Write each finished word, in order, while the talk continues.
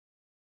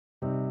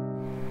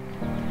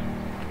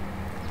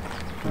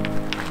I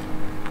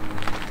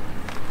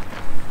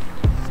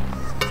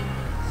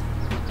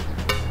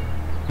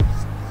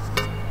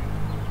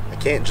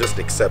can't just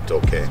accept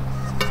okay.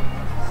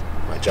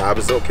 My job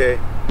is okay,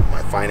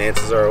 my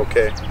finances are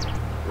okay,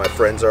 my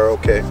friends are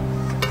okay,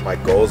 my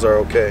goals are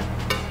okay,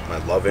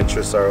 my love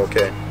interests are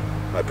okay,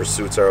 my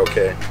pursuits are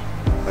okay,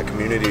 my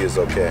community is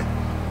okay,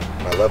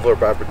 my level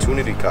of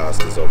opportunity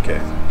cost is okay.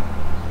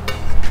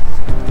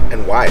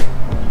 And why?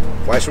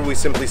 Why should we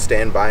simply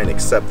stand by and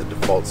accept the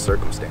default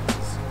circumstances?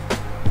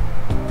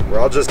 We're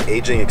all just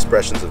aging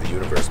expressions of the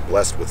universe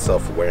blessed with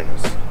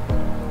self-awareness.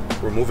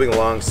 We're moving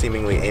along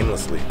seemingly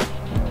aimlessly,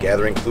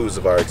 gathering clues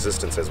of our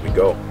existence as we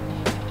go.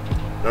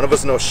 None of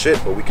us know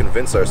shit, but we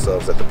convince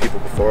ourselves that the people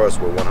before us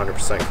were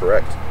 100%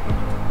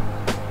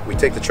 correct. We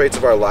take the traits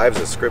of our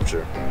lives as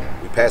scripture.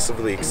 We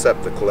passively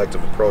accept the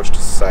collective approach to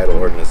societal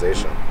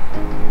organization.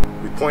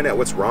 We point at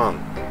what's wrong,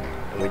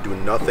 and we do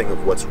nothing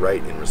of what's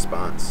right in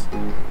response.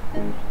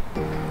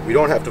 We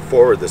don't have to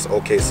forward this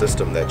okay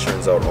system that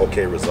churns out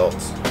okay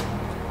results.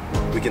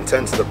 We can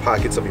tend to the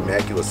pockets of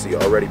immaculacy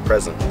already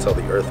present until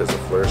the earth is a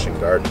flourishing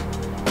garden.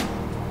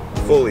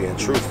 Fully and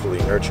truthfully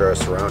nurture our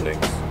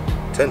surroundings.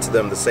 Tend to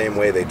them the same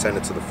way they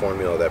tended to the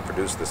formula that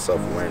produced this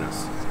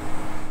self-awareness.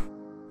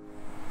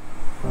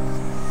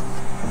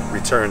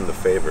 Return the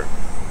favor.